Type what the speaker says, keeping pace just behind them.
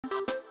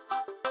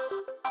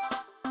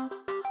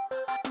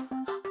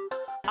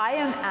I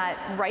am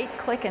at Right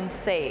Click and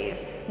Save,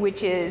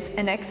 which is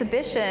an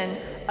exhibition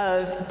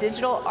of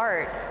digital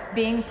art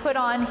being put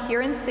on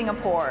here in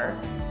Singapore.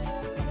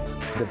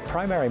 The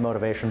primary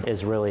motivation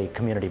is really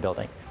community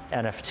building.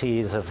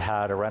 NFTs have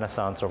had a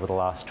renaissance over the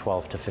last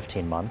 12 to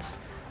 15 months,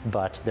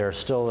 but there's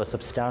still a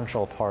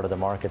substantial part of the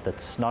market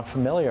that's not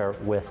familiar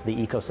with the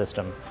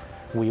ecosystem.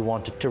 We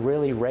wanted to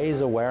really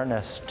raise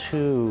awareness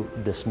to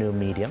this new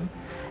medium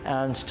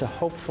and to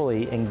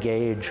hopefully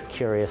engage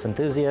curious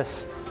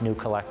enthusiasts, new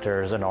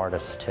collectors, and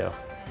artists too.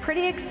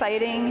 Pretty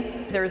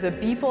exciting. There's a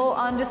Beeple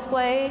on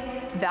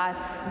display.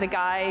 That's the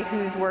guy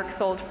whose work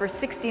sold for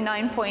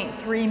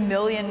 $69.3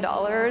 million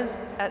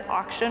at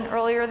auction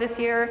earlier this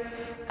year,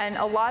 and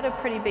a lot of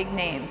pretty big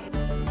names.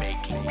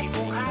 Making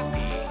people happy.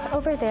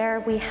 Over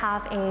there we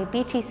have a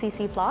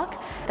BTCC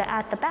block.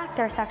 At the back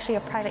there's actually a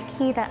private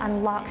key that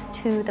unlocks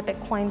to the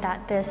Bitcoin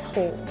that this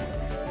holds.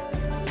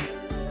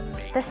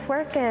 This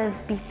work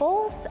is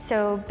Beeple's.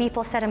 So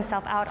Beeple set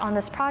himself out on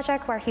this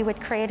project where he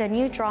would create a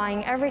new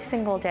drawing every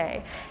single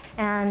day.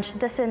 And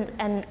this is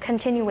a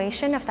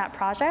continuation of that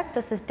project.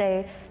 This is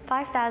day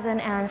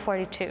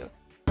 5042.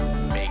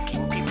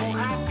 Making people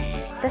happy.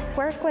 This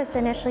work was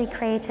initially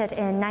created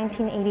in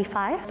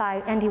 1985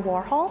 by Andy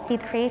Warhol. He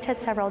created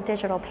several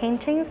digital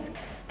paintings.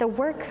 The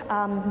work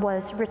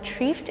was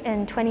retrieved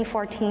in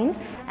 2014,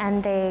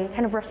 and they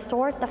kind of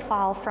restored the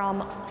file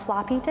from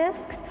floppy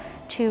disks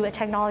to a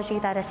technology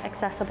that is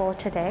accessible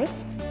today.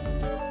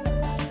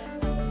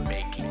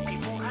 Making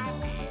people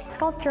happy.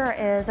 Sculpture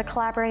is a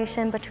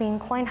collaboration between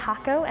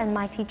Coinhako and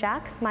Mighty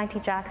Jacks. Mighty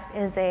Jacks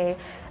is a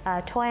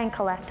toy and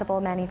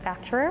collectible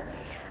manufacturer.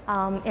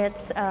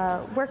 It's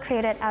work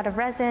created out of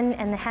resin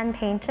and hand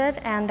painted,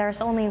 and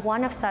there's only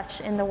one of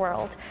such in the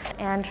world.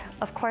 And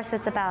of course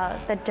it's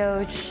about the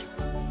Doge